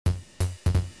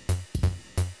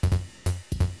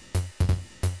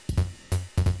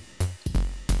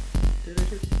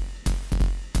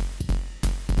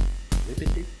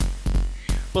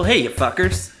Well, hey, you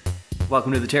fuckers.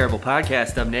 Welcome to the Terrible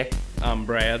Podcast. I'm Nick. I'm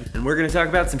Brad. And we're going to talk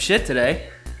about some shit today.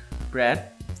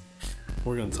 Brad?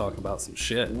 We're going to talk about some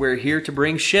shit. We're here to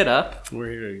bring shit up.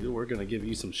 We're going to give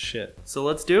you some shit. So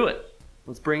let's do it.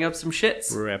 Let's bring up some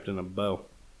shits. We're wrapped in a bow.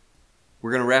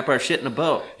 We're going to wrap our shit in a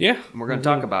bow. Yeah. And we're going to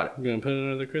talk about it. We're going to put it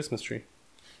under the Christmas tree.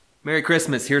 Merry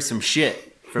Christmas. Here's some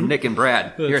shit from Nick and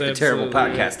Brad. Here at the Terrible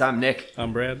Podcast. I'm Nick.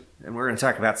 I'm Brad. And we're going to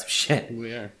talk about some shit.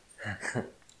 We are.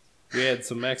 We had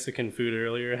some Mexican food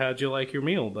earlier. How'd you like your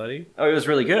meal, buddy? Oh, it was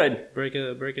really good. Break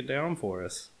it down for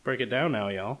us. Break it down now,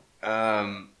 y'all.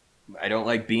 I don't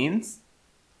like beans.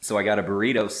 So I got a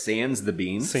burrito sans the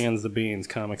beans. Sans the beans.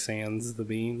 Comic Sans the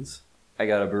beans. I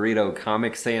got a burrito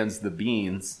Comic Sans the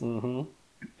beans. Mm-hmm.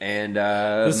 And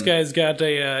this guy's got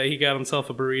he got himself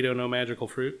a burrito, no magical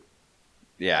fruit.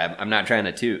 Yeah, I'm not trying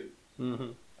to toot.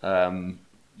 Mm-hmm.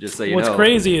 Just so you know. What's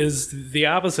crazy is the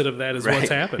opposite of that is Right. what's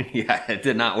happened. Yeah, it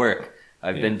did not work.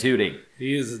 I've been tooting.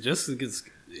 He is just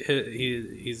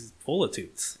he's full of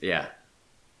toots. Yeah.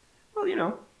 Well, you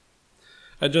know.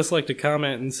 I'd just like to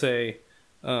comment and say,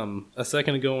 a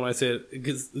second ago when I said,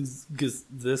 "Cause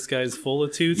this guy's full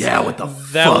of toots." Yeah, what the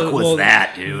fuck was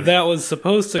that, dude? That was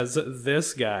supposed to.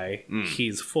 This guy,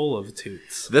 he's full of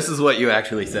toots. This is what you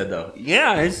actually said, though.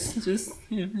 Yeah, it's just.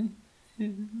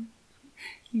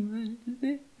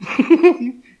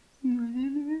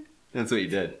 That's what you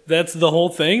did. That's the whole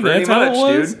thing. Pretty That's much, how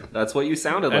it was. dude. That's what you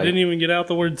sounded like. I didn't even get out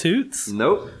the word toots.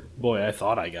 Nope. Boy, I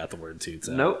thought I got the word toots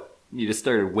out. Nope. You just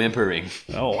started whimpering.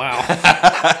 Oh wow.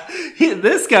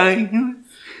 This guy.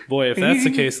 Boy, if that's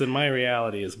the case, then my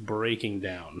reality is breaking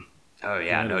down. Oh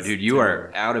yeah, That no, is dude, you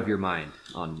terrible. are out of your mind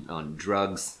on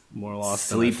drugs, More lost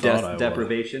sleep than I thought I would.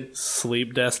 deprivation.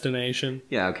 Sleep destination.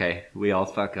 Yeah, okay, we all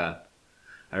fuck up.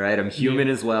 All right, I'm human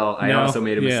as well. I No, also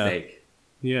made a yeah. mistake.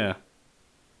 Yeah.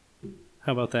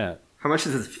 How about that? How much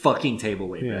does this fucking table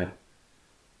weigh? Yeah. Brad?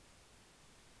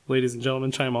 Ladies and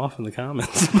gentlemen, chime off in the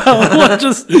comments about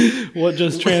what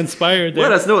just transpired there.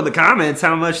 Let us know in the comments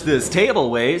how much this table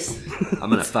weighs. I'm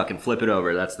gonna fucking flip it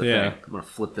over. That's the Yeah. thing. I'm gonna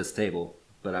flip this table,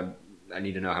 but I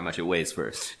need to know how much it weighs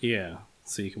first Yeah,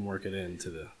 so you can work it into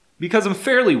the... because I'm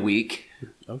fairly weak.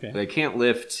 Okay, I can't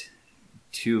lift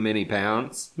too many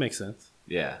pounds. makes sense.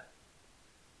 Yeah.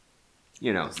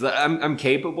 You know, so I'm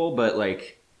capable, but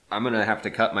like I'm gonna have to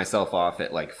cut myself off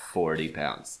at like 40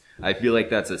 pounds. I feel like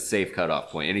that's a safe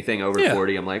cutoff point. Anything over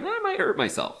 40, I'm like, I might hurt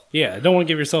myself. Yeah, don't want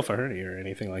to give yourself a hernia or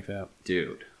anything like that.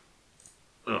 Dude.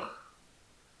 Ugh.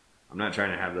 I'm not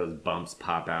trying to have those bumps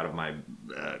pop out of my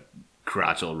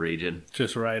crotchal region.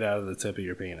 Just right out of the tip of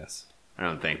your penis. I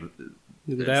don't think. Is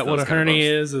it's that what those a kind of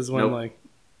hernia bumps. is when Nope. like...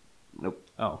 Nope.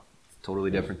 Oh. Totally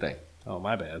different thing. Oh,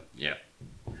 my bad. Yeah.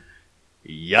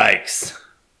 Yikes.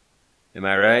 Am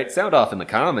I right? Sound off in the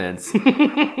comments.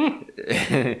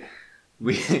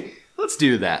 Let's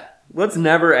do that. Let's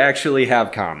never actually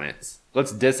have comments.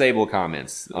 Let's disable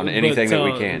comments on anything that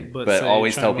we can, but say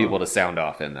always tell chime people on. to sound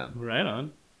off in them Right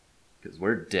on. because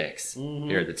we're dicks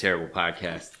here at the Terrible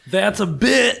Podcast. That's a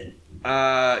bit!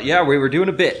 Yeah, we were doing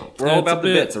a bit. We're all That's about a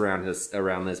the bit. bits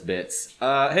around this bits.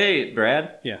 Hey,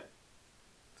 Brad. Yeah.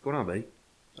 What's going on, buddy?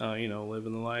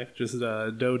 Living the life. Just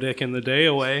dough dicking the day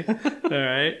away. All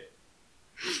right.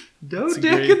 Don't a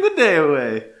dick great- in the day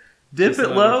away. Dip Just it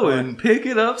another low fun. and pick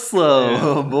it up slow,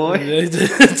 oh boy.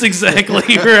 That's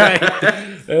exactly right.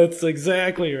 That's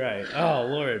exactly right. Oh,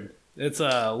 Lord. It's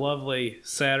a lovely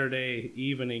Saturday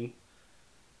evening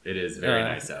It is very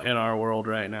nice out. in our world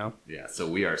right now. Yeah, so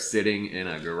we are sitting in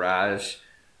a garage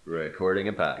recording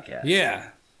a podcast. Yeah.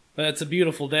 It's a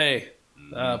beautiful day.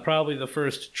 Probably the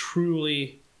first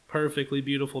truly, perfectly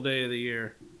beautiful day of the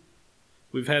year.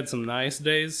 We've had some nice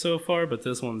days so far, but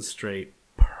this one's straight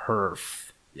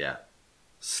perf. Yeah.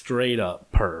 Straight up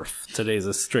perf. Today's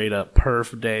a straight up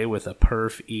perf day with a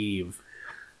perf eve.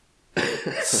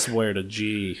 Swear to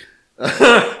G.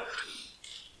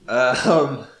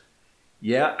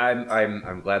 Yeah,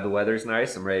 I'm glad the weather's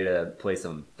nice. I'm ready to play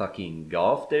some fucking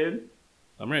golf, dude.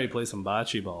 I'm ready to play some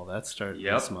bocce ball. That started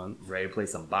this month. Ready to play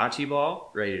some bocce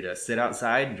ball. Ready to sit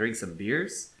outside and drink some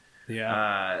beers.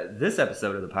 Yeah. This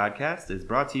episode of the podcast is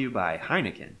brought to you by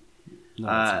Heineken. No, it's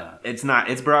not. It's not.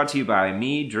 It's brought to you by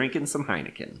me drinking some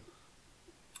Heineken.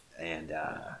 And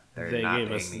they're They not gave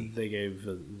paying us. me. They gave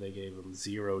them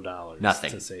 $0.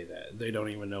 Nothing. To say that. They don't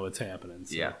even know what's happening.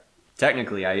 So. Yeah.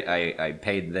 Technically, I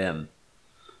paid them.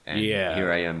 And Yeah.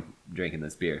 here I am drinking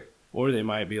this beer. Or they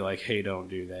might be like, "Hey, don't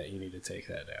do that. You need to take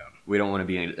that down." We don't want to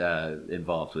be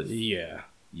involved with Yeah.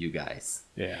 you guys.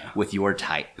 Yeah. With your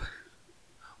type.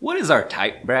 What is our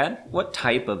type, Brad? What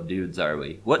type of dudes are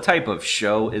we? What type of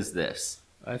show is this?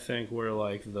 I think we're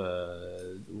like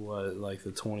the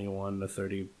 21 to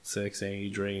 36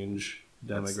 age range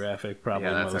demographic, probably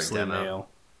that's mostly our demo. male.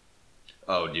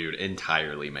 Oh, dude,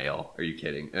 entirely male. Are you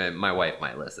kidding? My wife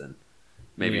might listen.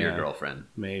 Maybe your girlfriend.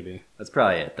 Maybe. That's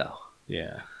probably it, though.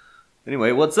 Yeah.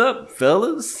 Anyway, what's up,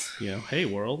 fellas? Hey,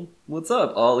 world. What's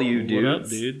up, all you dudes? What up,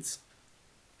 dudes?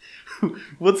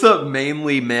 What's up,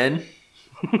 mainly men?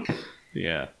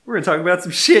 Yeah. We're gonna talk about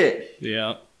some shit.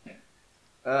 Yeah.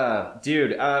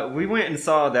 Dude, we went and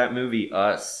saw that movie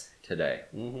Us today.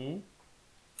 Mm-hmm.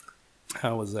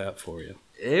 How was that for you?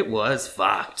 It was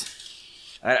fucked.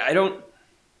 I don't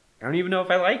even know if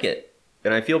I like it,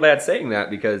 and I feel bad saying that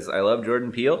because I love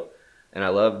Jordan Peele, and I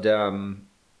loved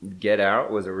Get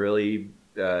Out. Was a really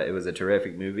it was a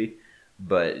terrific movie,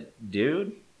 but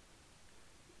dude,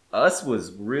 Us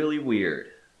was really weird,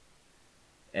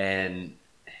 and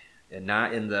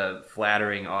not in the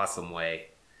flattering, awesome way.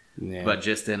 Yeah. But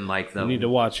just in like the... You need to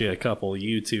watch a couple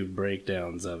YouTube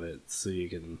breakdowns of it so you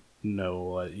can know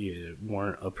what you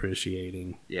weren't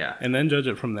appreciating. Yeah. And then judge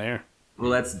it from there.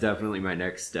 Well, that's definitely my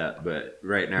next step, but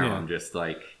right now I'm just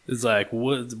like... It's like,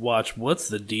 watch What's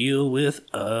the Deal with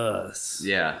Us?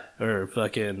 Yeah. Or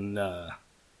fucking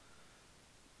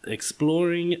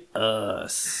Exploring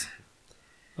Us.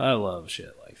 I love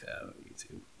shit like that on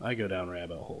YouTube. I go down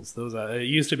rabbit holes. Those it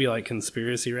used to be like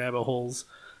conspiracy rabbit holes,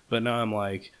 but now I'm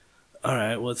like, all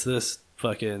right, what's this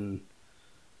fucking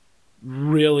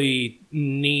really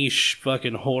niche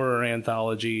fucking horror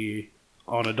anthology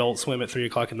on Adult Swim at 3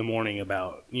 o'clock in the morning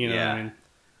about? You know what I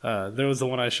mean? There was the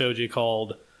one I showed you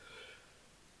called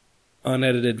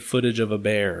Unedited Footage of a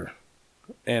Bear,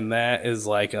 and that is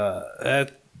like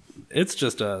it's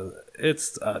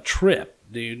a trip,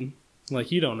 dude.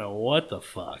 Like, you don't know what the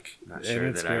fuck. Not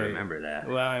sure that I remember that.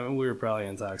 Well, I mean, we were probably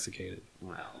intoxicated.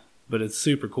 Wow. But it's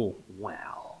super cool.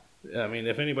 Wow. I mean,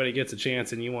 if anybody gets a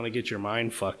chance and you want to get your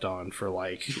mind fucked on for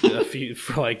like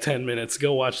 10 minutes,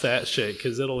 go watch that shit,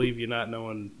 because it'll leave you not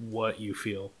knowing what you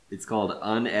feel. It's called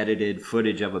Unedited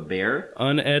Footage of a Bear?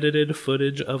 Unedited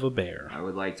Footage of a Bear. I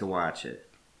would like to watch it.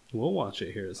 We'll watch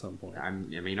it here at some point.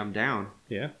 I'm down.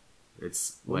 Yeah.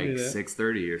 It's We'll like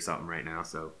 6:30 or something right now,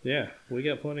 so... Yeah, we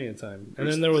got plenty of time. And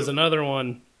then there was another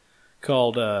one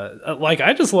called,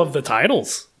 I just love the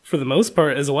titles for the most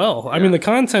part as well. I mean, the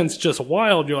content's just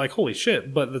wild. You're like, holy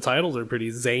shit, but the titles are pretty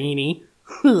zany.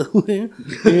 You know what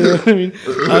I mean?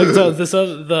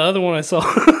 The other one I saw,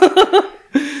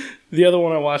 the other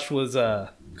one I watched was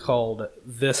called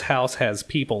This House Has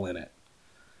People in It.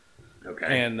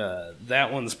 Okay. And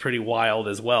that one's pretty wild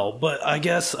as well. But I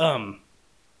guess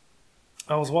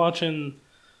I was watching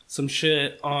some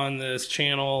shit on this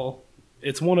channel.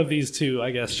 It's one of these two,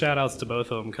 I guess. Shout outs to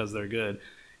both of them because they're good.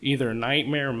 Either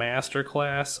Nightmare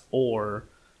Masterclass or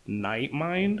Night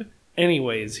Mind.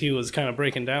 Anyways, he was kind of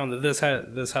breaking down that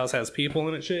this house has people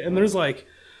in it shit. And there's like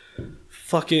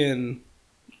fucking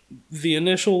the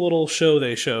initial little show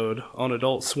they showed on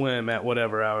Adult Swim at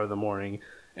whatever hour of the morning.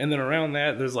 And then around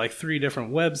that, there's like 3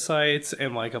 different websites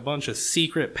and like a bunch of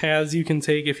secret paths you can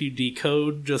take if you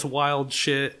decode just wild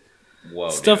shit.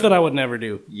 Whoa, stuff dude. that I would never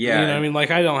do. Yeah. You know what I mean? Like,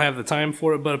 I don't have the time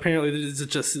for it, but apparently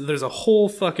there's a whole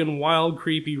fucking wild,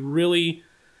 creepy, really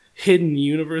hidden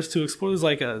universe to explore. There's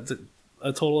like a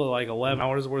total of like 11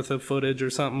 hours worth of footage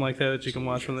or something like that you can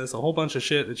watch from this. A whole bunch of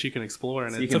shit that you can explore.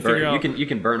 And so you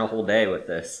can burn a whole day with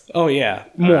this. Oh, yeah.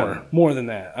 More than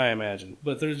that, I imagine.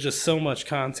 But there's just so much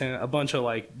content, a bunch of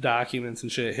like documents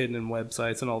and shit hidden in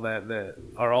websites and all that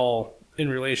are all in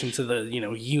relation to the,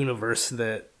 universe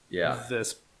that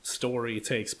this story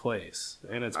takes place.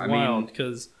 And it's wild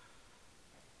because,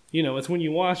 it's when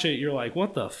you watch it, you're like,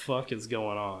 what the fuck is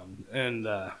going on? And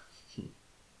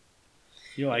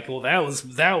you're like, well, that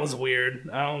was weird.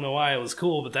 I don't know why it was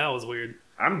cool, but that was weird.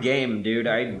 I'm game, dude.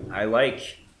 I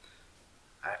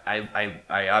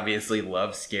obviously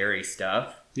love scary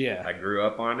stuff. Yeah. I grew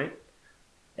up on it.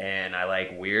 And I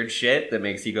like weird shit that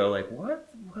makes you go like, what?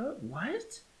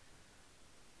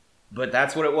 But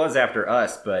that's what it was after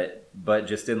Us, but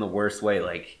just in the worst way.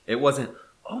 Like, it wasn't,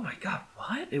 oh my God,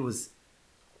 what? It was,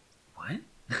 what?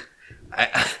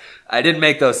 I didn't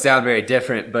make those sound very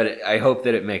different, but I hope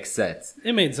that it makes sense.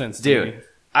 It made sense, dude. To me.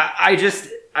 I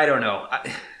don't know.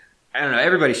 I don't know.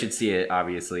 Everybody should see it,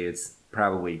 obviously. It's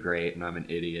probably great, and I'm an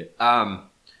idiot.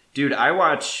 Dude, I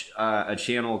watch a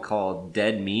channel called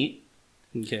Dead Meat.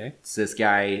 Okay. It's this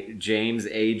guy, James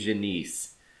A.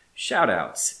 Janice. Shout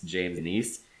outs, James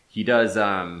Janice. He does,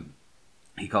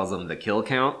 he calls them the kill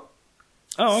count.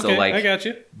 Oh, okay. So, like, I got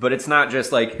you. But it's not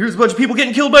just like, here's a bunch of people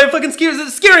getting killed by a fucking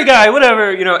scary guy,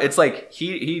 whatever. It's like,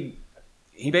 he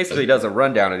basically does a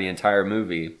rundown of the entire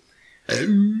movie.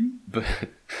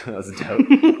 That was dope.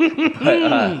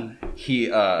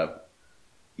 But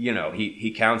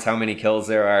he counts how many kills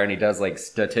there are, and he does like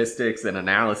statistics and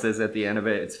analysis at the end of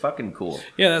it. It's fucking cool.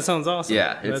 Yeah, that sounds awesome.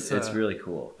 Yeah, it's really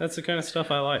cool. That's the kind of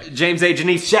stuff I like. James A.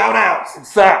 Janice, shout outs.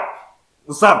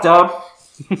 What's up, dog?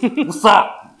 What's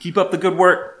up? Keep up the good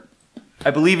work. I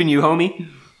believe in you, homie.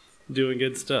 Doing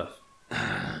good stuff.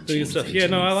 Doing good stuff. Yeah,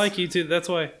 no, I like you too. That's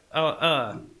why.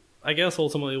 I guess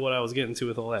ultimately what I was getting to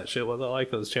with all that shit was I like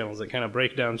those channels that kind of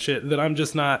break down shit that I'm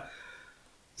just not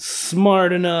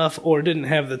smart enough or didn't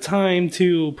have the time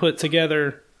to put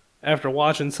together after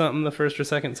watching something the first or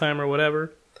second time or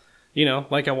whatever. You know,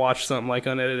 like I watched something like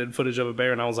unedited footage of a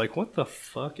bear and I was like, what the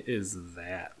fuck is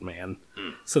that, man?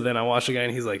 So then I watched a guy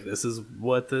and he's like, this is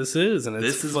what this is. And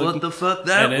this is what the fuck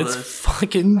that was. And it's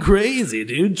fucking crazy,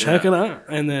 dude. Check it out.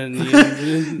 And then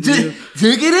check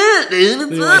it out, dude.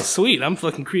 You're like, sweet, I'm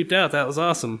fucking creeped out. That was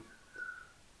awesome.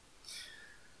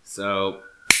 So,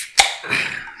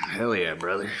 hell yeah,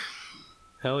 brother.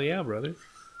 Hell yeah, brother.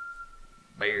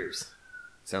 Bears.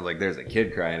 Sounds like there's a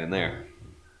kid crying in there.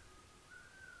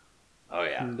 Oh,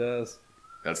 yeah. It does.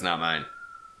 That's not mine.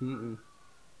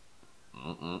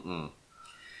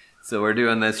 So we're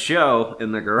doing this show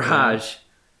in the garage.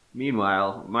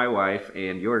 Meanwhile, my wife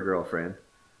and your girlfriend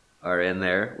are in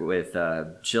there with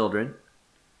children.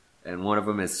 And one of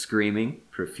them is screaming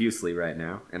profusely right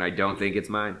now. And I don't think it's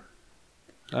mine.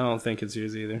 I don't think it's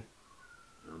yours either.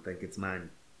 I don't think it's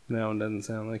mine. That one doesn't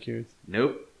sound like yours.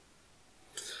 Nope.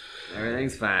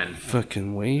 Everything's fine.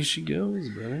 Fucking way she goes,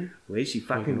 brother. Way she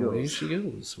fucking goes. Way she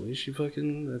goes. Way she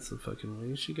fucking... That's the fucking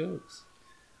way she goes.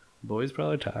 Boy's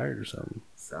probably tired or something.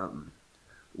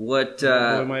 What,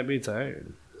 Boy might be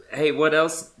tired. Hey, what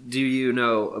else do you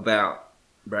know about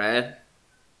Brad?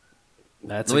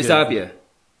 Let me stop you.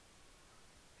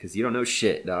 Because you don't know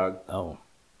shit, dog. Oh.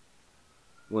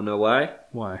 Wanna know why?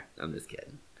 Why? I'm just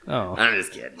kidding. Oh. I'm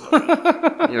just kidding.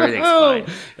 Everything's fine.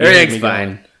 Everything's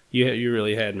fine. You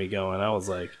really had me going. I was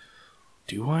like,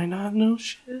 do I not know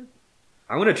shit?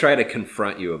 I'm going to try to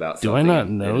confront you about something. Do I not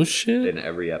know shit? In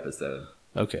every episode.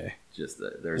 Okay. Just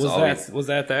that there's always... Was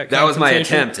that That was my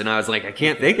attempt, and I was like, I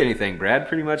can't think anything. Brad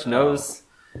pretty much knows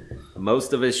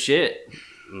most of his shit.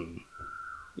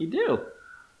 You do.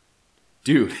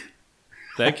 Dude.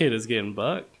 That kid is getting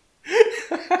bucked.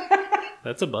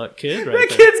 That's a buck kid right there. That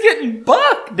kid's getting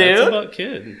bucked, dude. That's a buck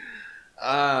kid.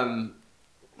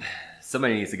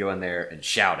 Somebody needs to go in there and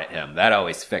shout at him. That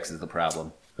always fixes the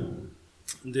problem.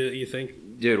 Do you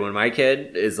think? Dude, when my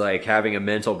kid is like having a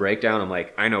mental breakdown, I'm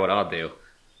like, I know what I'll do.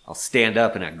 I'll stand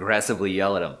up and aggressively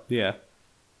yell at him. Yeah.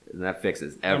 And that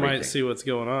fixes everything. I might see what's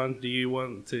going on. Do you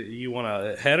want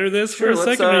to header this sure, for a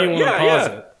second, or you want to pause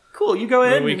it? Cool, you go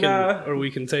ahead. Or we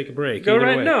can take a break. Go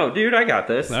right. No, dude, I got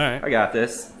this. All right. I got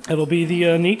this. It'll be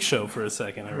the Nick show for a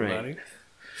second, everybody. Right.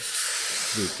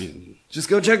 Just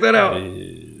go check that out.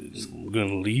 I'm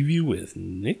gonna leave you with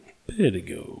Nick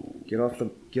Pedigo. Get off.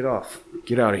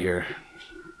 Get out of here.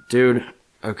 Dude.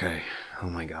 Okay. Oh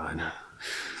my god.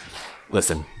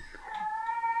 Listen.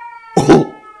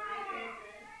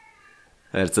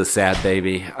 That's a sad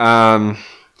baby. Oh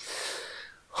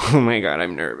my god,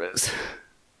 I'm nervous.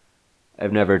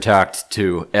 I've never talked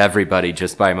to everybody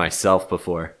just by myself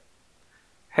before.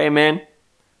 Hey man,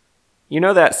 you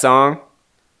know that song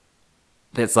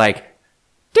that's like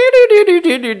do do do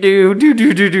do do do do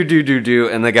do do do do do do,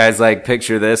 and the guy's like,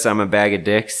 picture this, I'm a bag of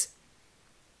dicks.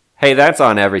 Hey, that's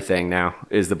on everything now,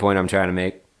 is the point I'm trying to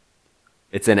make.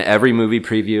 It's in every movie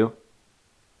preview,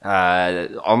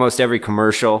 almost every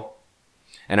commercial,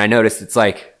 and I noticed it's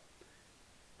like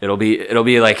it'll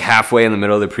be like halfway in the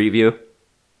middle of the preview.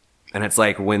 And it's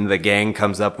like when the gang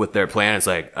comes up with their plan, it's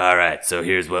like, all right, so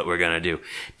here's what we're gonna do.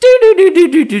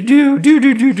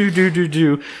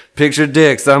 Do. Picture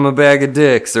dicks, I'm a bag of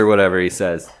dicks, or whatever he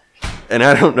says. And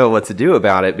I don't know what to do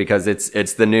about it because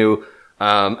it's the new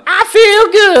I feel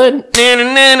good.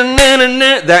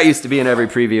 That used to be in every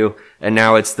preview, and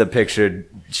now it's the pictured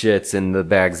shits and the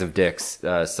bags of dicks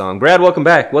song. Brad, welcome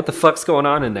back. What the fuck's going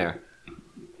on in there?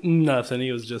 Nothing.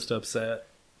 He was just upset,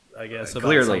 I guess, about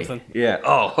Clearly. something. Yeah.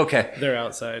 Oh, okay. They're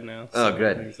outside now. So oh,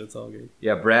 good. I think it's all good.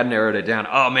 Yeah, Brad narrowed it down.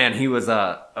 Oh, man, he was,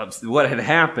 what had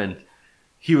happened,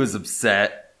 he was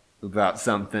upset about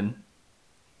something.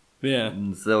 Yeah.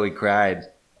 And so he cried.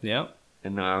 Yep.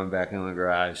 And now I'm back in the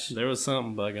garage. There was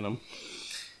something bugging him.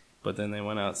 But then they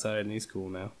went outside and he's cool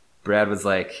now. Brad was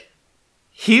like,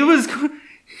 he was...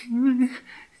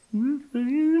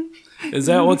 Is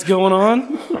that what's going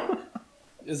on?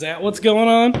 Is that what's going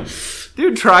on?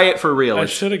 Dude, try it for real. I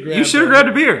should have grabbed. You should have grabbed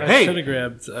a beer. Hey, should have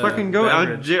grabbed. Fucking go. I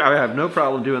have no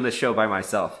problem doing this show by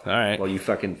myself. All right. Well, you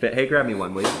fucking fit. Hey, grab me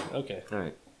one, will you? Okay. All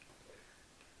right.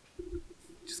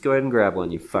 Just go ahead and grab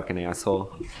one, you fucking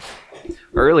asshole.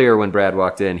 Earlier when Brad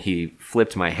walked in, he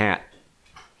flipped my hat.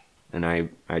 And I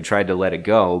tried to let it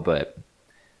go, but...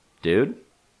 Dude,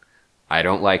 I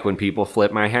don't like when people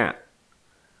flip my hat.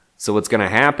 So what's going to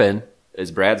happen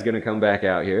is Brad's going to come back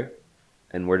out here,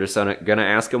 and we're just going to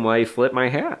ask him why he flipped my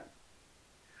hat.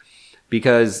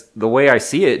 Because the way I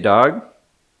see it, dog,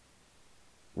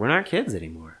 we're not kids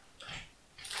anymore.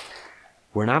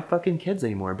 We're not fucking kids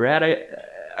anymore. Brad,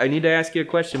 I need to ask you a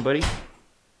question, buddy.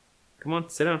 Come on,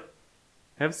 sit down.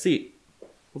 Have a seat.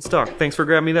 Let's talk. Thanks for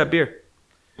grabbing me that beer.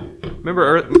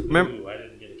 Remember? Ooh, I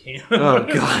didn't get a can. Oh,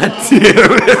 God,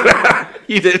 dude.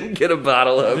 You didn't get a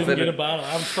bottle opener. Didn't get a bottle.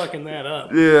 I'm fucking that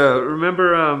up. Yeah,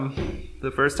 remember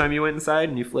the first time you went inside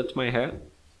and you flipped my hat?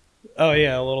 Oh,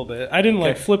 yeah, a little bit. I didn't,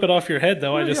 like, flip it off your head,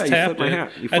 though. I just tapped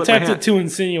it. I tapped it to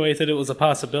insinuate that it was a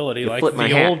possibility, like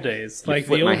the old days. Like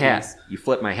the old days. You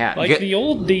flipped my hat. Like the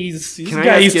old days. These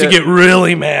guys used to get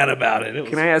really mad about it.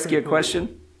 Can I ask you a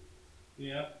question?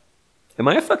 Yeah. Am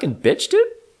I a fucking bitch, dude?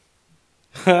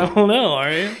 I don't know,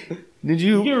 are you?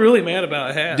 You get really mad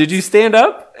about hats. Did you stand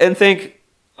up and think,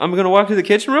 I'm going to walk to the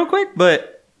kitchen real quick,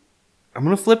 but I'm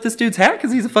going to flip this dude's hat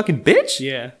because he's a fucking bitch?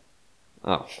 Yeah.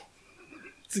 Oh.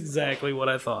 That's exactly what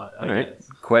I thought. All right.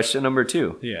 Question number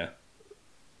 2. Yeah.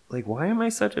 Like, why am I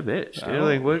such a bitch? Dude?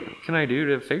 Like, what can I do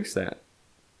to fix that?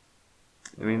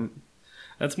 I mean...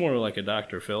 That's more like a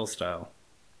Dr. Phil style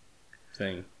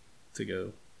thing to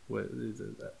go. What is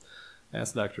it?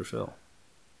 Ask Dr. Phil.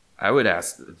 I would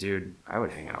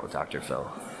hang out with Dr.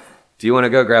 Phil. Do you want to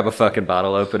go grab a fucking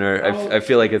bottle opener? I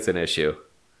feel like it's an issue.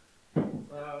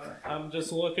 I'm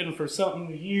just looking for something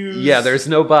to use. Yeah, there's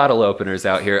no bottle openers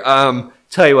out here.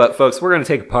 Tell you what, folks, we're going to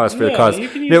take a pause for the cause. You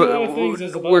can use other things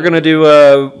as a we're going to do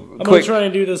I'm going to try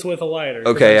and do this with a lighter.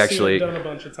 Okay, I've actually. seen it done a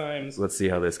bunch of times. Let's see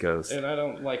how this goes. And I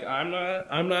don't, like, I'm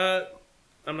not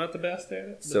the best at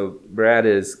it. So Brad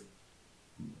is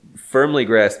firmly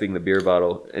grasping the beer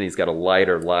bottle, and he's got a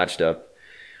lighter lodged up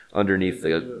underneath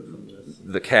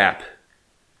the cap.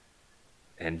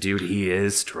 And dude, he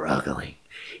is struggling.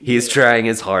 He's trying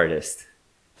his hardest.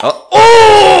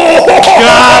 Oh!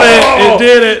 Got it! It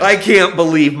did it! I can't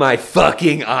believe my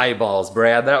fucking eyeballs,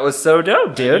 Brad. That was so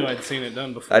dope, dude. I knew I'd seen it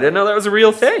done before. I didn't know that was a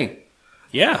real thing.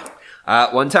 Yeah.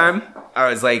 One time, I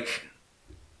was like,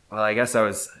 I'm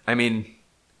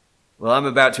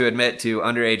about to admit to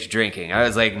underage drinking. I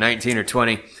was like 19 or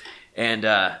 20, and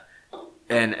I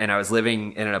was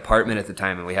living in an apartment at the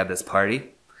time, and we had this party,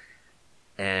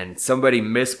 and somebody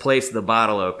misplaced the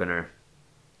bottle opener,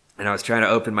 and I was trying to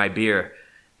open my beer,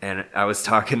 and I was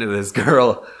talking to this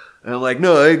girl, and I'm like,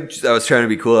 no, I was trying to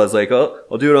be cool. I was like, oh,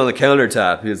 I'll do it on the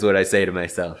countertop, is what I say to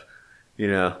myself, you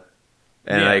know?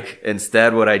 And like,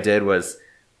 instead what I did was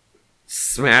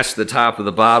smash the top of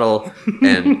the bottle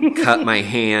and cut my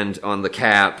hand on the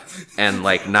cap and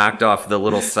like knocked off the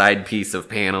little side piece of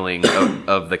paneling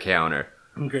of the counter.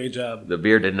 Great job. The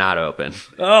beer did not open.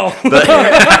 Oh.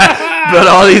 But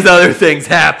all these other things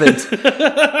happened.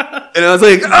 And I was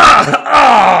like,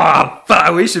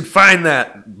 fuck, we should find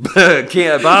that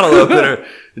bottle opener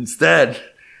instead.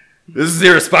 This is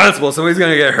irresponsible. Somebody's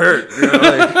going to get hurt. You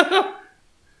know,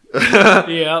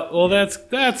 yeah, well, that's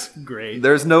great.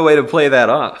 There's no way to play that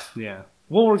off. Yeah.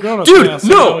 Well, we're grown-ups Dude, now, so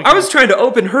no, I was trying to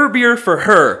open her beer for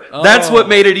her. Oh. That's what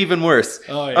made it even worse.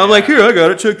 Oh, yeah. I'm like, here, I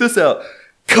got it. Check this out.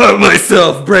 Cut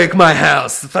myself, break my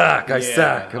house. Fuck, I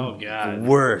suck. Oh, God. The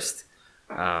worst.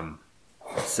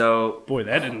 So... Boy,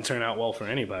 that didn't turn out well for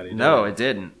anybody. No, it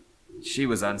didn't. She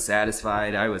was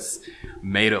unsatisfied. I was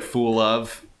made a fool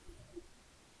of.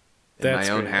 In my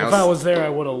own house. If I was there, I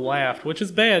would have laughed, which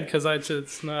is bad because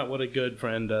it's not what a good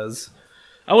friend does.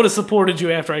 I would have supported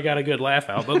you after I got a good laugh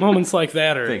out, but moments like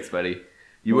that are... Thanks, buddy.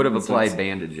 You would have applied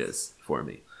bandages for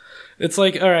me. It's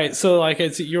like, all right, so like I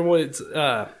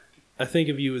think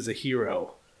of you as a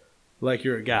hero, like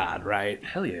you're a god, right?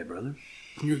 Hell yeah, brother.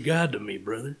 You're a god to me,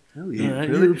 brother. Hell yeah, right?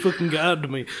 brother. You're a fucking god to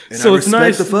me. And so I it's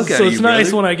nice. the fuck out so of it's you, nice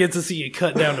brother. when I get to see you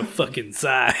cut down to fucking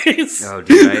size. Oh,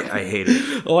 dude, I hate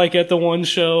it. Like at the one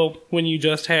show when you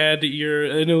just had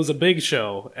and it was a big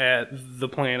show at the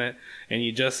Planet, and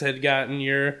you just had gotten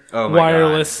your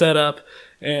wireless set up.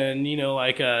 And, you know,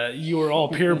 like, you were all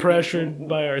peer pressured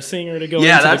by our singer to go into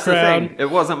the crowd. Yeah, that's the thing. It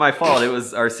wasn't my fault. It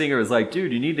was our singer was like,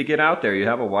 dude, you need to get out there. You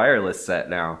have a wireless set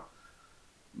now.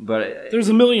 But there's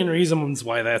a million reasons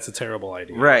why that's a terrible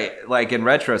idea. Right. Like, in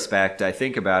retrospect, I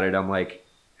think about it. I'm like,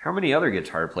 how many other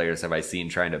guitar players have I seen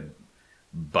trying to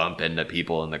bump into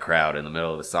people in the crowd in the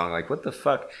middle of a song? Like, what the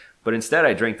fuck? But instead,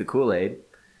 I drank the Kool-Aid.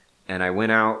 And I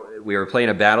went out. We were playing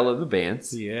a battle of the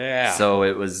bands. Yeah. So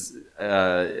it was,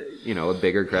 a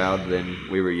bigger crowd than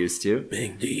we were used to.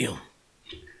 Big deal.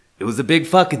 It was a big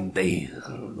fucking thing.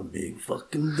 A big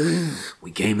fucking thing.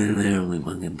 We came in there and we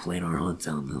fucking played our hunts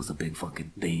out, and it was a big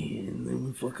fucking thing. And then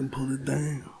we fucking put it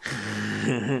down.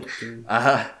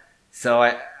 So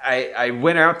I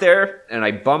went out there and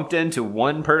I bumped into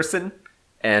one person,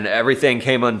 and everything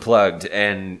came unplugged,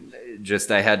 and just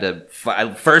I had to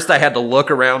first I had to look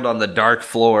around on the dark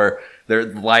floor. Their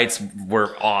lights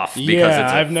were off because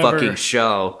it's a fucking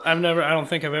show. I don't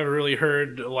think I've ever really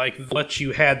heard like what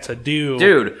you had to do.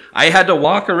 Dude, I had to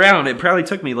walk around. It probably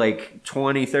took me like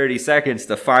 20, 30 seconds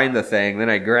to find the thing. Then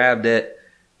I grabbed it.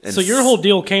 So your whole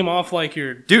deal came off like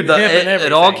your dude,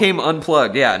 it all came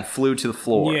unplugged, yeah, and flew to the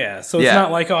floor. Yeah, so it's not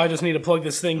like, oh, I just need to plug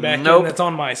this thing back in that's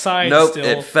on my side still.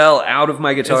 It fell out of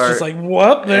my guitar. It's just like,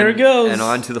 whoop, there it goes. And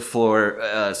onto the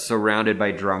floor, surrounded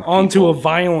by drunk people. Onto a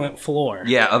violent floor.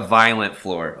 Yeah, a violent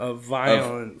floor. A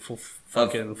violent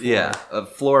fucking floor. Yeah, a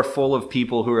floor full of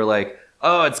people who are like,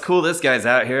 oh, it's cool this guy's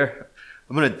out here.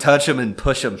 I'm going to touch him and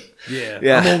push him. Yeah.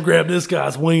 I'm going to grab this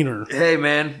guy's wiener. Hey,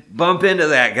 man, bump into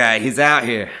that guy. He's out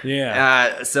here.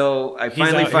 Yeah. So I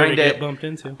finally find it. Get bumped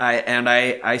into.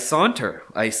 I saunter.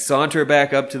 I saunter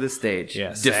back up to the stage.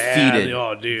 Yeah, defeated.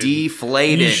 Oh, dude.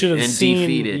 Deflated and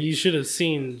defeated. You should have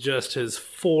seen just his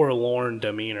forlorn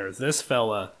demeanor. This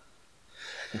fella,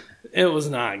 it was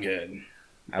not good.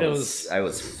 I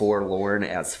was forlorn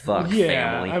as fuck,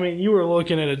 family. I mean, you were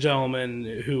looking at a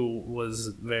gentleman who was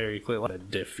very clearly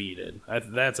defeated.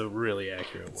 That's a really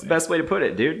accurate way. It's the best way to put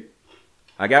it, dude.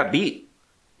 I got beat.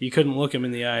 You couldn't look him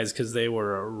in the eyes because they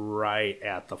were right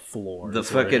at the floor.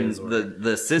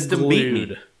 The system glued. beat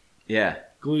me. Yeah.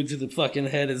 Glued to the fucking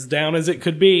head, as down as it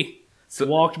could be. So,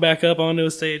 walked back up onto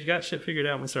a stage, got shit figured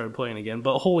out, and we started playing again.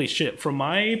 But holy shit, from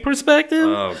my perspective,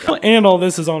 and all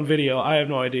this is on video. I have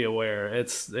no idea where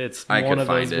it's. I one could of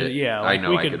find those. it. Yeah, like, I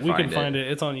know we can find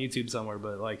it. It's on YouTube somewhere,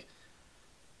 but like,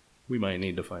 we might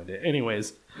need to find it.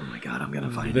 Anyways, oh my god, I'm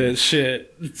gonna find it.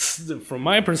 Shit, from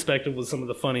my perspective, was some of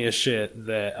the funniest shit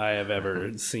that I have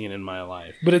ever seen in my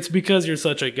life. But it's because you're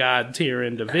such a god tier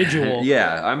individual.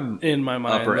 Yeah, I'm in my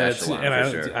mind. Upper echelon,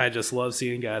 and for sure. I just love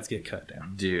seeing gods get cut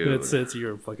down, dude. It's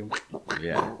your fucking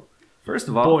First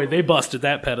of all, boy, they busted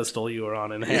that pedestal you were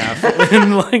on in half.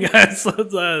 And like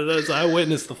I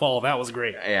witnessed the fall. That was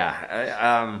great.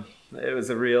 Yeah, it was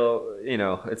a real,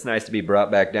 it's nice to be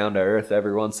brought back down to earth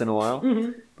every once in a while.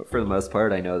 Mm-hmm. But for the most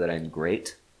part, I know that I'm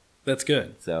great. That's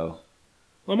good. So,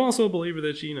 I'm also a believer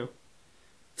that,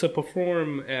 to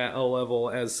perform at a level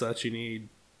as such, you need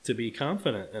to be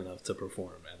confident enough to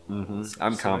perform at a level. Mm-hmm.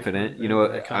 I'm confident. You know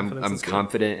what? I'm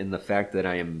confident in the fact that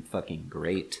I am fucking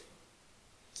great.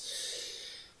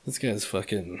 This guy's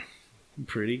fucking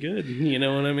pretty good. You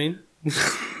know what I mean?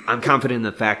 I'm confident in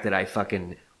the fact that I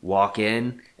fucking walk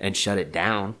in and shut it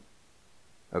down.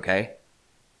 Okay?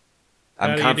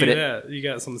 I'm confident. Do that? You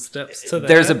got some steps to that.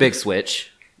 There's a big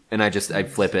switch, and I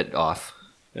flip it off.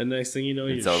 And next thing you know,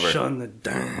 you're shutting it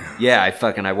down. Yeah,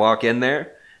 I walk in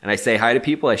there, and I say hi to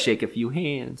people. I shake a few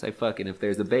hands. if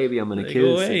there's a baby, I'm going to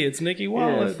kiss. Hey, it's Nicky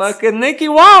Wallace. Yeah, fucking Nicky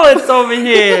Wallace over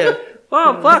here.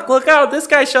 Oh, fuck, look out. This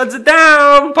guy shuts it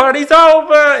down. Party's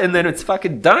over. And then it's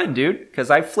fucking done, dude.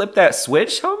 Because I flipped that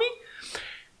switch,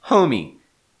 homie.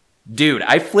 Dude,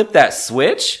 I flipped that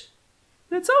switch.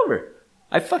 It's over.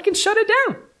 I fucking shut it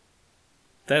down.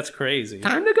 That's crazy.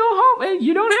 Time to go home. Hey,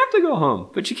 you don't have to go home.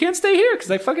 But you can't stay here because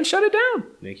I fucking shut it down.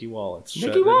 Nicky Wallace.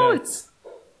 Nicky Wallace.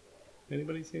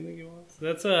 Anybody seen Nicky Wallace?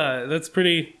 That's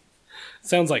pretty...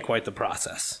 Sounds like quite the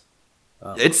process.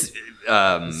 It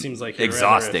seems like you're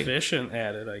exhausting. Rather efficient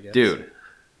at it, I guess. Dude,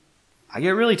 I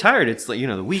get really tired. It's like,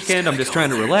 the weekend. I'm just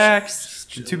trying to relax.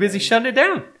 I'm too busy shutting it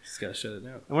down. Just gotta shut it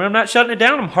down. And when I'm not shutting it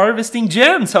down, I'm harvesting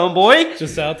gems, homeboy.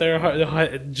 Just out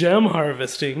there gem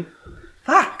harvesting.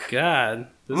 Fuck. God.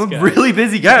 I'm a really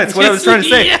busy guy. That's what I was trying to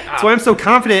say. Yeah. That's why I'm so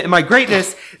confident in my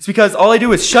greatness. It's because all I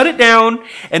do is shut it down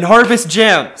and harvest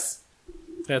gems.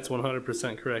 That's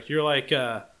 100% correct. You're like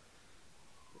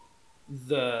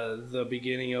the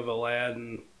beginning of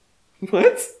Aladdin.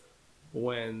 What?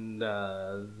 When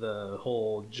the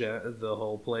whole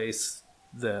place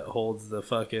that holds the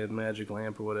fucking magic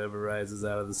lamp or whatever rises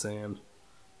out of the sand.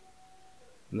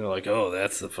 And they're like, oh,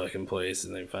 that's the fucking place.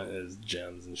 And they find there's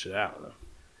gems and shit. I don't know.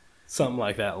 Something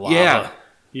like that. Lava. Yeah.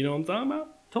 You know what I'm talking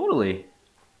about? Totally.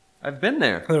 I've been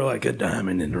there. They're like a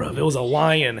diamond in the rough. It was a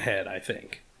lion head, I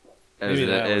think.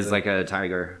 It was like a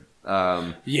tiger.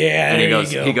 Yeah, and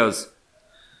he goes,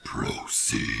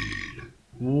 proceed.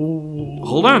 Ooh.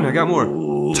 Hold on, I got more.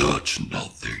 Touch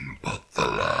nothing but the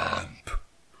lamp.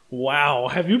 Wow,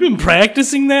 have you been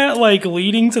practicing that, like,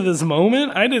 leading to this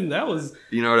moment? I didn't, that was...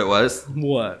 You know what it was?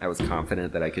 What? I was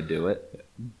confident that I could do it.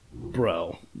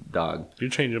 Bro. Dog. You're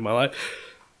changing my life.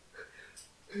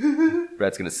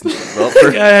 Brett's gonna sneeze. Well,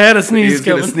 I had a sneeze he's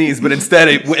gonna coming. sneeze, but instead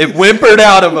it whimpered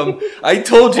out of him. I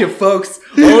told you, folks.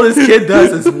 All this kid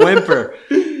does is whimper.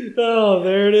 Oh,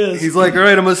 there it is. He's like, all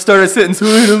right, I'm gonna start a sentence.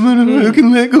 Wait a minute, I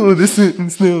can let go of this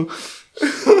sentence now.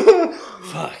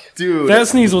 Fuck. Dude. That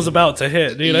sneeze was about to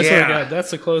hit, dude. I swear to Yeah. God,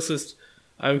 that's the closest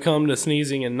I've come to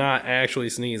sneezing and not actually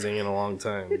sneezing in a long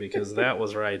time because that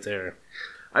was right there.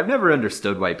 I've never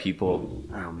understood why people.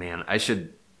 Oh man, I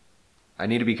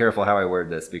need to be careful how I word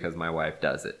this because my wife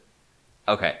does it.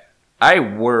 Okay, I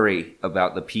worry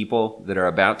about the people that are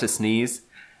about to sneeze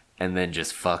and then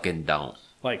just fucking don't.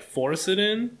 Like, force it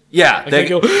in? Yeah, Like, they they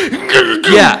go,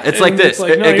 yeah, it's like and this. It's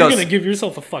like, no, it you're goes. going to give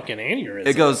yourself a fucking aneurysm.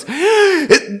 It goes.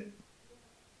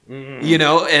 You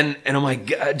know, and I'm like,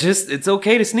 God, just it's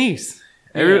okay to sneeze.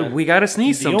 Yeah. We gotta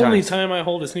sneeze The sometimes. only time I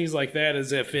hold a sneeze like that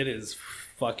is if it is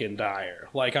fucking dire.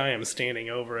 Like, I am standing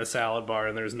over a salad bar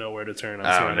and there's nowhere to turn. I'm Oh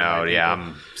surrounded by no, yeah,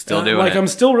 people. I'm still And, doing like, it. I'm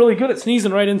still really good at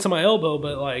sneezing right into my elbow,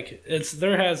 but like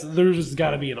there's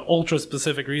got to be an ultra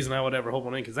specific reason I would ever hold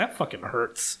one in because that fucking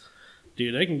hurts,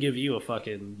 dude. They can give you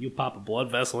you pop a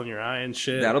blood vessel in your eye and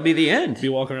shit. That'll be the end. Be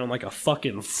walking around like a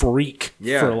fucking freak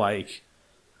Yeah. for like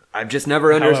I've just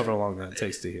never understood. however long that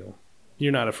takes to heal.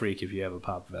 You're not a freak if you have a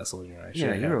pop vessel in your eye.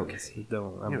 Yeah, Shit you're happens. okay.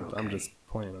 I'm You're okay. just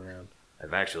playing around.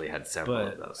 I've actually had several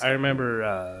of But those. I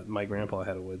remember my grandpa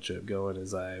had a wood chip go in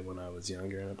his eye when I was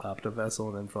younger, and it popped a vessel.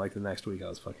 And then for like the next week, I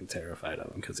was fucking terrified of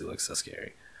him because he looked so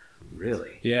scary.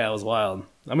 Really? Yeah, it was wild.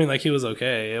 I mean, like, he was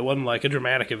okay. It wasn't like a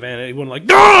dramatic event. It wasn't like,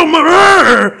 oh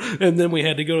my! And then we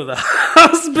had to go to the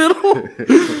hospital.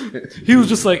 He was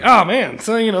just like, oh man,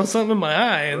 so something in my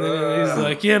eye. And then he's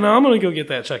like, yeah, no, I'm gonna go get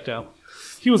that checked out.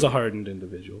 He was a hardened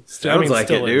individual. Sounds like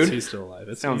still it, is. dude. He's still alive.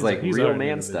 Sounds he's like a real hardened man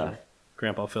individual. stuff.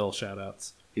 Grandpa Phil, shout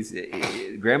outs.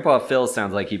 Grandpa Phil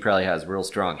sounds like he probably has real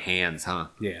strong hands, huh?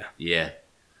 Yeah,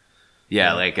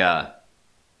 Yeah. Like I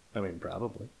mean,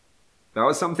 probably. that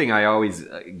was something I always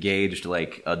gauged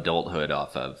like adulthood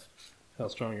off of. How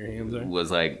strong your hands are.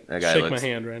 Was like that guy Shake looks. my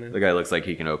hand right now. The guy looks like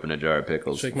he can open a jar of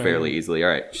pickles Shake my fairly hand. easily. All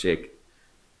right, shake.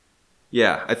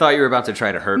 Yeah, I thought you were about to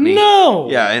try to hurt me. No!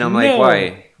 Yeah, and I'm like, No.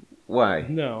 why? Why?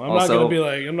 No, I'm Also-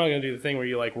 I'm not gonna do the thing where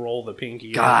you like roll the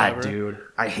pinky. or God, whatever. dude,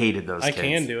 I hated those. I kids.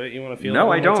 can do it. You want to feel? No, it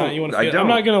one I more don't. time? You wanna I feel? don't. I'm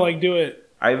not gonna like do it.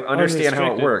 I understand how it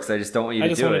Unrestricted. works. I just don't want you I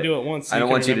to just do want it. to do it once. So I don't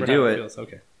can want you to remember do how it. feels.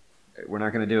 Okay. We're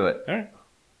not going to do it. All right.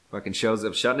 Fucking show's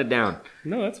up. Shutting it down.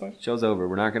 No, that's fine. Show's over.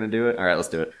 We're not going to do it. All right, let's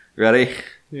do it. Ready?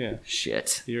 Yeah.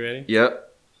 Shit. You ready?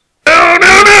 Yep. Oh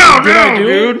no, Did I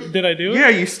do it? Did I do it? Yeah,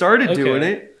 you started Okay. doing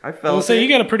it. I felt Well, say it. you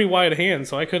got a pretty wide hand,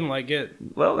 so I couldn't like get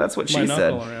Well, that's what my she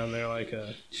knuckle said. around there like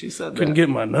She said couldn't that. get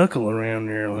my knuckle around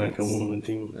there like I wanted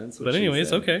to. That's what But she anyways,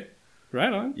 said. okay.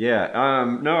 Right on.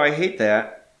 Yeah. No, I hate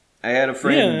that. I had a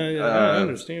friend. Yeah,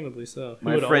 understandably so. Who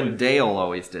My would friend always- Dale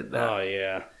always did that. Oh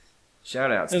yeah.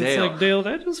 Shout outs, And Dale. it's like, Dale,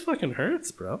 that just fucking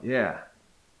hurts, bro. Yeah.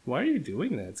 Why are you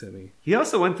doing that to me? He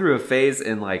also went through a phase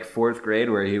in like fourth grade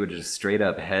where he would just straight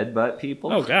up headbutt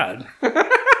people. Oh God.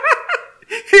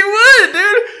 He would,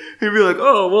 dude. He'd be like,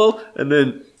 "Oh well," and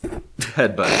then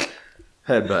headbutt.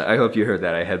 I hope you heard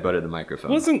that. I headbutted the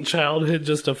microphone. Wasn't childhood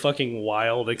just a fucking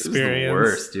wild It was experience? the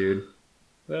worst, dude.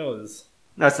 That was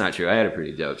That's not true. I had a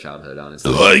pretty dope childhood,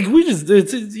 honestly. like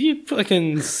you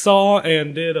fucking saw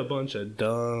and did a bunch of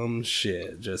dumb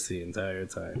shit just the entire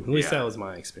time. At least Yeah. that was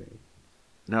my experience.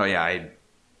 No, yeah,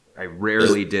 I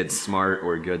rarely did smart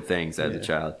or good things as a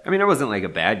child. I mean, I wasn't like a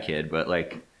bad kid, but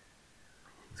like,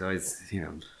 I was always,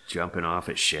 jumping off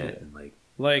at shit and like.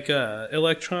 Like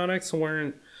electronics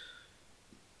weren't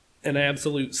an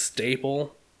absolute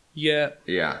staple yet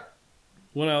Yeah.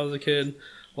 when I was a kid.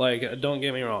 Like, don't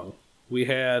get me wrong, we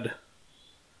had.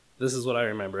 This is what I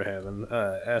remember having: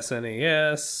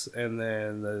 SNES, and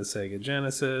then the Sega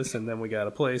Genesis, and then we got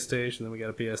a PlayStation, then we got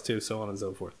a PS2, so on and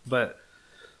so forth. But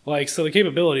like, so the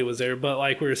capability was there, but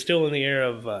like we were still in the era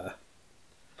of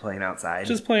Playing outside.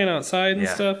 just playing outside and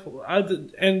Yeah. stuff.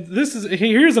 And this is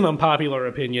here's an unpopular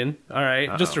opinion. All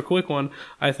right, just a quick one.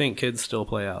 I think kids still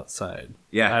play outside.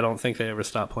 Yeah. I don't think they ever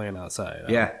stop playing outside.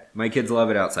 Yeah, my kids love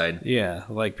it outside. Yeah,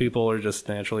 like people are just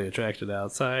naturally attracted to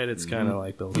outside. It's kind of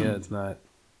like it's not.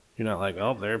 You're not like,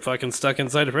 oh, they're fucking stuck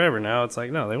inside forever now. It's like,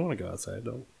 no, they want to go outside.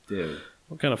 Don't. Dude.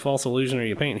 What kind of false illusion are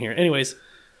you painting here? Anyways,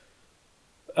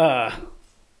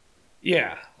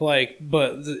 yeah, like,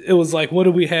 but it was like, what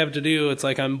do we have to do? It's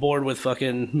like, I'm bored with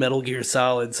fucking Metal Gear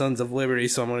Solid, Sons of Liberty,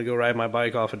 so I'm gonna go ride my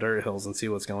bike off of dirt hills and see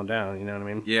what's going down. You know what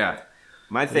I mean? Yeah.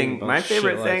 My Bunch my of shit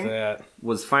favorite like thing that.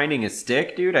 was finding a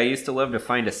stick, dude. I used to love to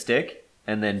find a stick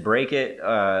and then break it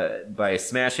by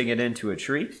smashing it into a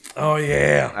tree. Oh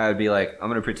yeah. I would be like, I'm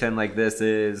gonna pretend like this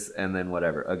is, and then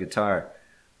whatever, a guitar,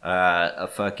 a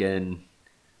fucking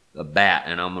a bat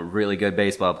and I'm a really good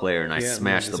baseball player and I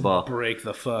smash the just ball. break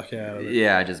the fuck out of it.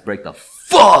 Yeah, I just break the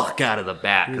fuck out of the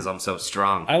bat because I'm so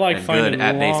strong. I like and finding good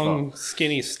at long, baseball.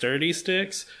 skinny, sturdy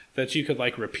sticks that you could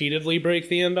like repeatedly break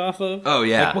the end off of. Oh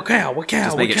yeah, Like, wakow.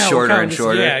 Just make it wakow, shorter wakow. and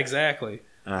shorter. Yeah, exactly.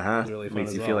 Really fun makes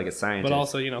as you well. feel like a scientist. But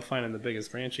also, finding the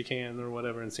biggest branch you can or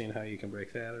whatever and seeing how you can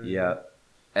break that. Or yeah.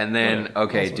 And then,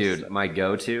 okay, dude, my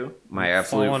go-to, my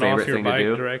absolute falling favorite off your thing to bike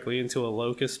do. directly into a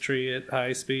locust tree at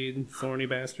high speed, thorny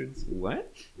bastards. What?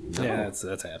 Yeah,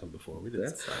 that's happened before. We did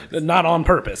That's not on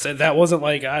purpose. That wasn't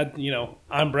like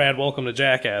I'm Brad. Welcome to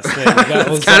Jackass. Thing. That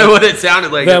was kind of what it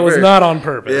sounded like. That at was first. not on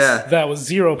purpose. Yeah. That was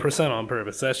 0% on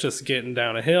purpose. That's just getting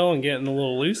down a hill and getting a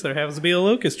little loose. There happens to be a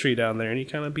locust tree down there, and you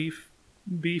kind of beef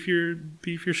your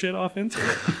shit off into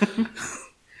it.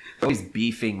 Always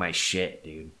beefing my shit,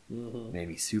 dude. Made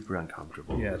me super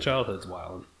uncomfortable. Yeah, childhood's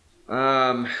wild.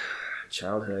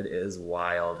 Childhood is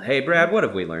wild. Hey, Brad, what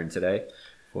have we learned today?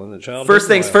 Well, the childhood's First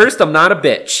things wild. first, I'm not a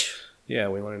bitch. Yeah,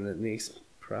 we learned that Nick's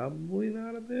probably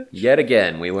not a bitch. Yet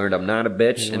again, we learned I'm not a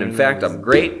bitch, and in fact, I'm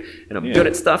great, and I'm good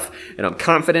at stuff, and I'm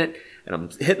confident, and I'm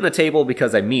hitting the table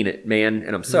because I mean it, man.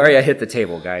 And I'm sorry I hit the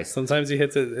table, guys. Sometimes he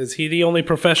hits it. Is he the only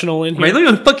professional in Am I here?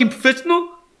 really a fucking professional?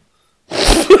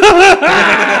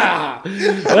 Ah,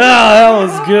 that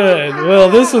was good. Well,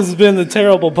 this has been the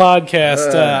Terrible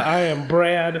Podcast. I am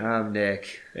Brad, I'm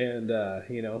Nick. and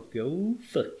go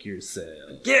fuck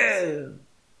yourself. Yeah.